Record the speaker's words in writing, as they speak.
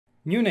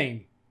New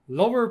name,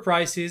 lower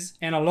prices,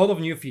 and a lot of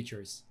new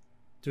features.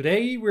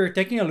 Today we're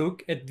taking a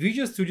look at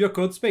Visual Studio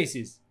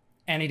Codespaces,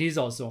 and it is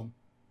awesome.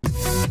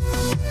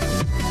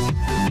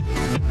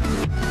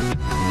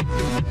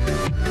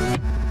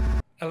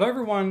 Hello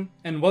everyone,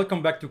 and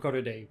welcome back to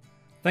CoderDave.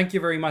 Thank you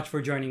very much for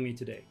joining me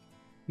today.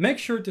 Make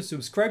sure to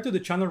subscribe to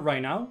the channel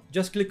right now.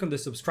 Just click on the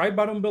subscribe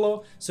button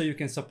below so you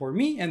can support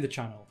me and the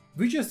channel.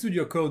 Visual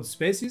Studio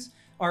Codespaces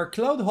are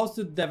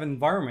cloud-hosted dev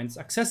environments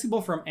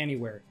accessible from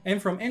anywhere and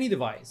from any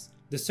device.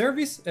 The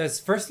service has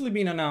firstly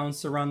been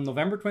announced around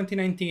November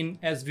 2019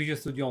 as Visual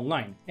Studio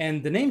Online,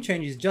 and the name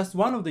change is just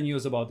one of the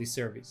news about this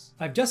service.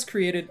 I've just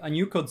created a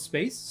new code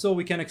space so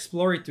we can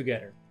explore it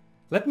together.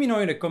 Let me know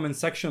in the comment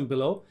section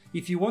below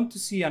if you want to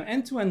see an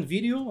end-to-end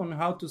video on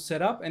how to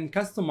set up and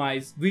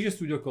customize Visual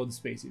Studio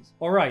Codespaces.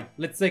 Alright,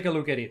 let's take a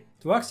look at it.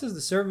 To access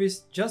the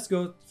service, just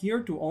go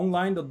here to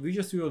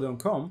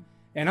online.visualstudio.com,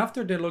 and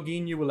after the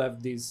login you will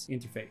have this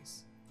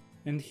interface.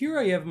 And here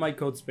I have my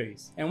code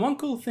space. And one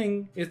cool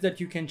thing is that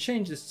you can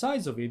change the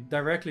size of it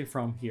directly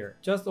from here.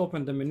 Just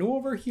open the menu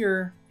over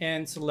here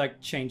and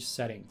select Change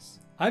Settings.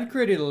 I've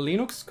created a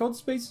Linux code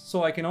space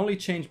so I can only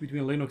change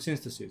between Linux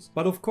instances,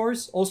 but of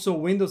course also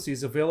Windows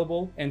is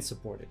available and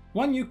supported.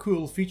 One new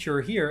cool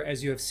feature here,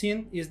 as you have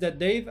seen, is that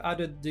they've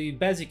added the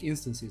basic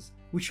instances,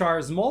 which are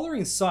smaller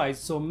in size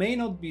so may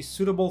not be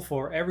suitable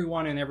for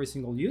everyone and every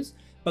single use,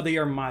 but they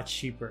are much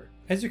cheaper.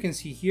 As you can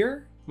see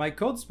here, my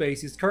code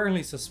space is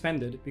currently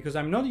suspended because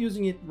I'm not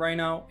using it right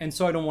now and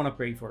so I don't want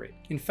to pay for it.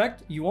 In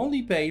fact, you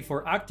only pay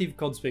for active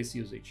code space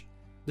usage.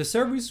 The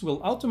service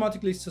will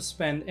automatically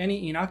suspend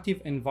any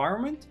inactive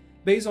environment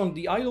based on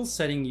the idle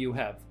setting you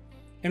have.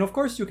 And of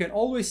course, you can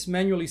always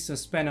manually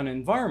suspend an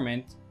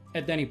environment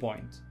at any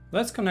point.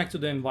 Let's connect to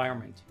the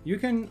environment. You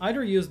can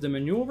either use the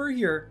menu over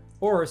here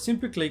or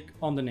simply click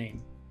on the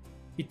name.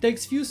 It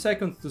takes few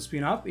seconds to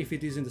spin up if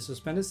it is in the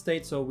suspended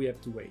state, so we have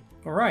to wait.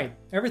 Alright,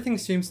 everything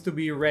seems to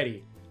be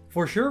ready.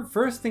 For sure,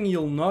 first thing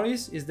you'll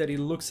notice is that it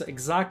looks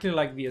exactly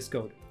like VS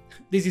Code.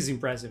 This is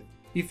impressive.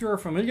 If you are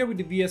familiar with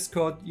the VS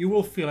Code, you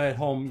will feel at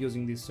home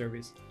using this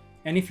service.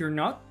 And if you're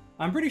not,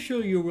 I'm pretty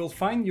sure you will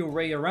find your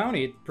way around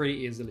it pretty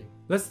easily.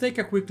 Let's take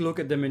a quick look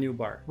at the menu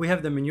bar. We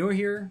have the menu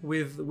here,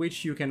 with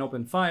which you can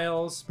open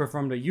files,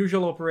 perform the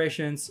usual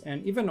operations,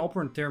 and even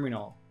open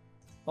terminal.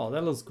 Oh,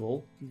 that looks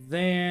cool.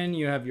 Then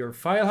you have your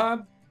file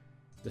hub,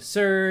 the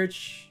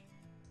search,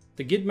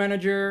 the Git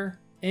manager,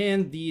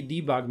 and the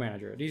debug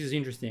manager. This is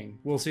interesting.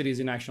 We'll see this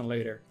in action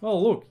later. Oh,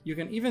 look, you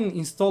can even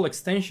install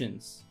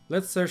extensions.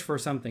 Let's search for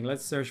something.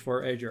 Let's search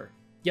for Azure.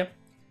 Yep,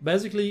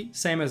 basically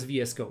same as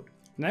VS Code.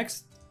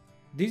 Next,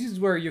 this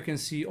is where you can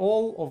see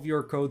all of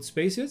your code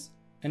spaces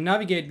and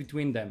navigate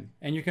between them.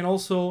 And you can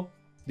also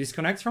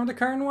disconnect from the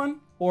current one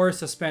or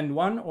suspend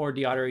one or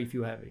the other if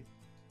you have it.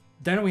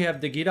 Then we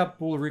have the GitHub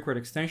pull request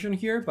extension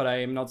here, but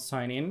I am not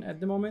signed in at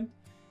the moment.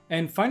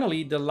 And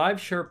finally, the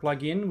Live Share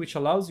plugin, which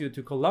allows you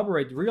to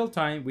collaborate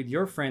real-time with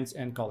your friends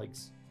and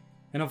colleagues.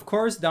 And of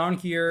course, down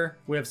here,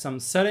 we have some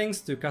settings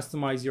to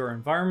customize your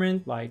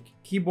environment, like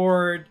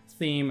keyboard,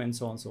 theme, and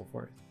so on and so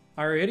forth.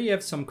 I already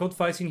have some code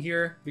files in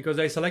here because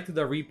I selected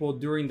a repo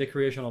during the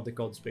creation of the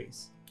code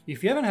space.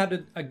 If you haven't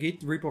had a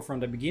Git repo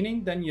from the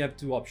beginning, then you have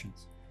two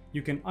options.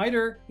 You can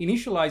either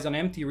initialize an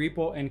empty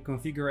repo and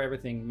configure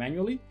everything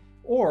manually,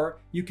 or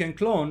you can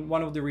clone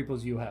one of the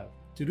repos you have.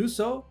 To do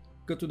so,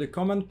 go to the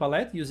command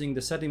palette using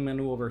the setting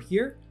menu over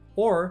here,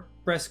 or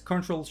press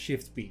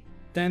Ctrl-Shift-P.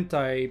 Then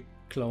type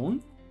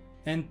clone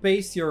and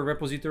paste your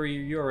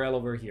repository URL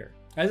over here.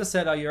 As I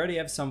said, I already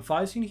have some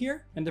files in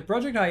here, and the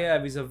project I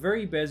have is a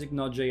very basic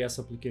Node.js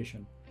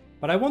application.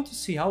 But I want to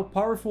see how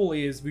powerful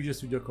is Visual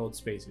Studio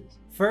Codespaces.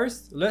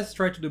 First, let's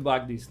try to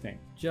debug this thing.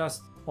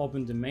 Just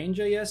open the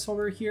main.js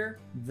over here,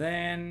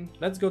 then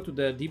let's go to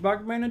the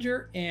debug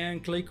manager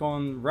and click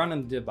on run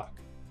and debug.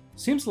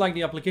 Seems like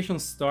the application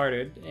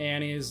started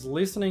and is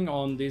listening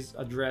on this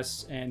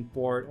address and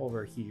port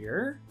over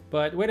here.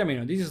 But wait a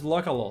minute, this is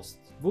localhost.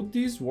 Would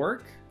this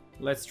work?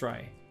 Let's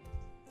try.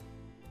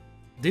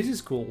 This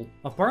is cool.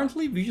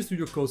 Apparently Visual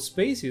Studio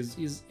Codespaces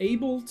is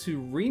able to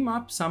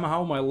remap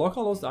somehow my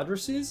localhost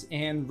addresses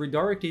and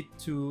redirect it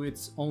to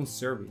its own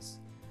service.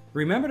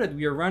 Remember that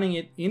we are running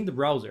it in the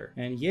browser.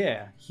 And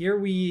yeah, here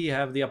we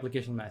have the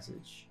application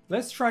message.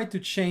 Let's try to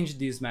change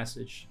this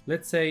message.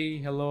 Let's say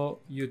hello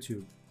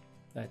YouTube.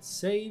 Let's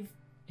save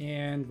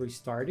and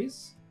restart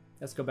this.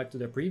 Let's go back to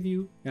the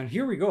preview. And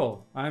here we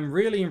go. I'm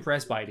really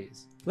impressed by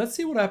this. Let's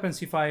see what happens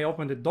if I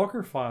open the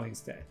Docker file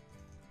instead.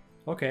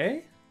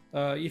 Okay.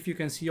 If you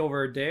can see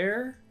over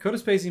there,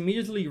 Codespace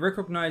immediately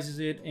recognizes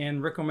it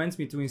and recommends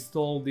me to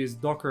install this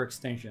Docker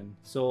extension.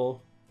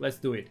 So let's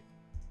do it.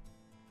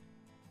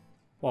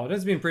 Wow,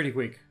 that's been pretty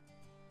quick.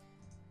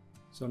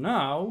 So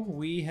now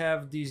we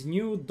have this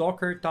new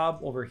Docker tab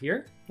over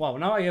here. Wow,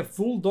 now I have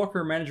full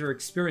Docker Manager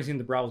experience in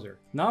the browser.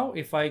 Now,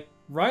 if I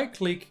right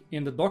click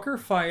in the Docker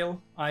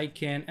file, I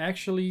can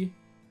actually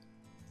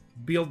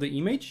build the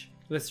image.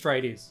 Let's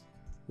try this.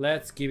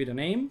 Let's give it a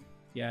name.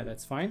 Yeah,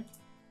 that's fine.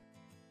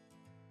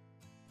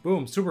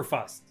 Boom, super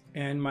fast.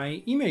 And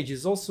my image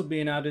is also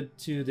being added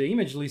to the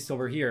image list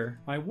over here.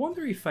 I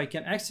wonder if I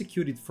can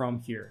execute it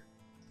from here.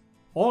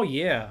 Oh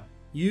yeah,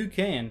 you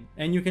can.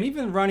 And you can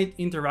even run it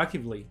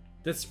interactively.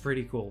 That's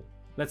pretty cool.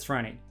 Let's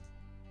run it.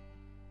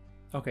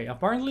 Okay,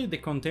 apparently the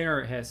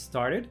container has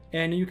started,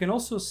 and you can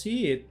also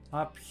see it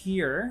up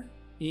here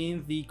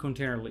in the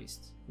container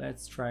list.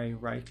 Let's try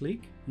right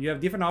click. You have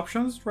different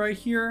options right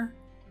here,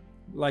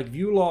 like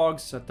view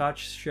logs,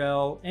 attach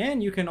shell,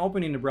 and you can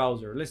open in the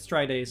browser. Let's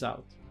try this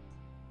out.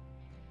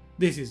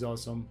 This is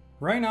awesome.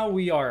 Right now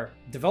we are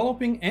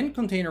developing and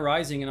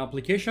containerizing an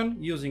application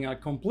using a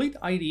complete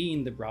IDE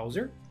in the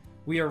browser.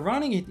 We are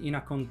running it in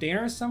a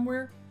container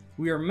somewhere.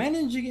 We are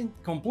managing it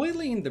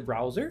completely in the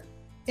browser,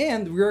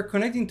 and we are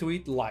connecting to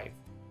it live.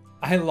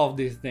 I love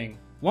this thing.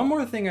 One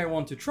more thing I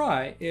want to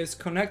try is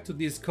connect to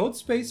this code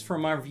space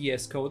from our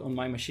VS Code on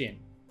my machine.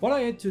 What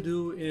I had to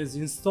do is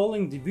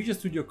installing the Visual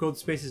Studio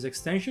Codespaces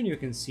extension you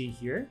can see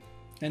here,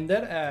 and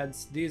that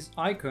adds this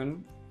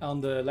icon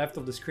on the left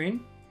of the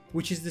screen,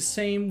 which is the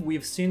same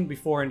we've seen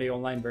before in the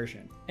online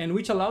version, and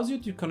which allows you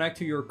to connect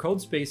to your code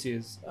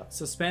spaces,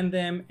 suspend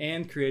them,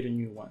 and create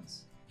new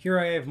ones. Here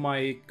I have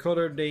my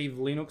CoderDave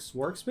Linux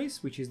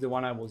workspace, which is the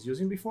one I was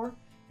using before,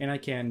 and I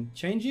can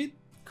change it,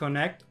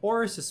 connect,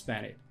 or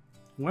suspend it.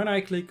 When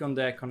I click on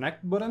the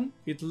connect button,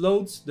 it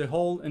loads the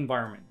whole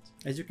environment.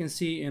 As you can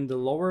see in the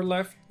lower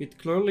left, it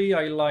clearly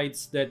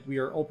highlights that we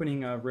are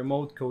opening a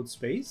remote code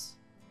space.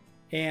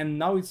 And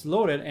now it's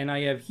loaded, and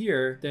I have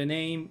here the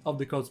name of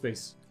the code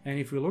space. And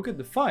if we look at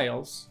the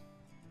files,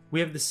 we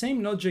have the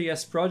same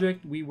Node.js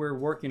project we were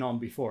working on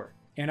before.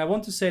 And I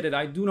want to say that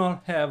I do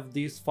not have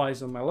these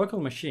files on my local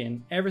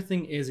machine.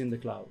 Everything is in the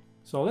cloud.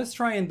 So let's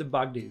try and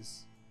debug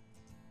this.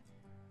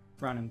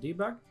 Run and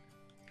debug.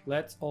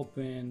 Let's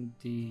open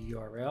the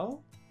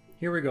URL.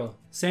 Here we go.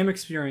 Same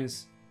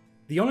experience.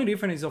 The only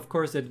difference is, of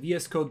course, that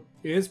VS Code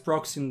is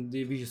proxying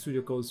the Visual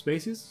Studio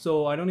Codespaces,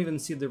 so I don't even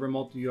see the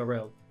remote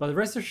URL. But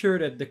rest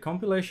assured that the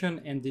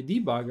compilation and the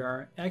debug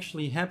are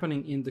actually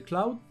happening in the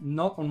cloud,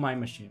 not on my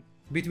machine.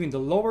 Between the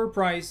lower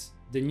price,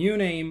 the new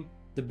name,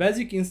 the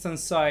basic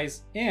instance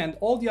size, and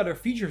all the other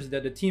features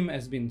that the team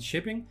has been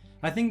shipping,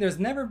 I think there's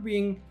never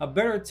been a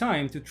better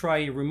time to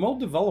try remote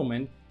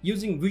development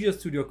using Visual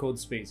Studio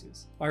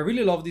Codespaces. I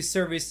really love this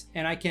service,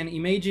 and I can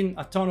imagine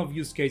a ton of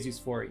use cases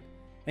for it.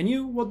 And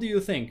you, what do you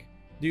think?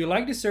 Do you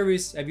like the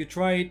service? Have you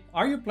tried it?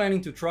 Are you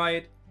planning to try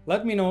it?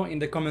 Let me know in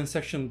the comment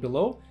section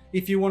below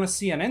if you want to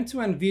see an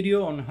end-to-end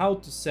video on how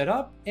to set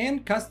up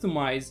and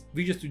customize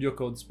Visual Studio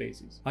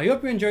Codespaces. I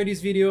hope you enjoyed this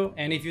video,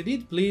 and if you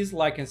did, please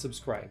like and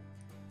subscribe.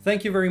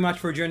 Thank you very much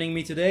for joining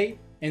me today,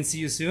 and see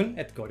you soon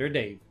at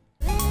CoderDave.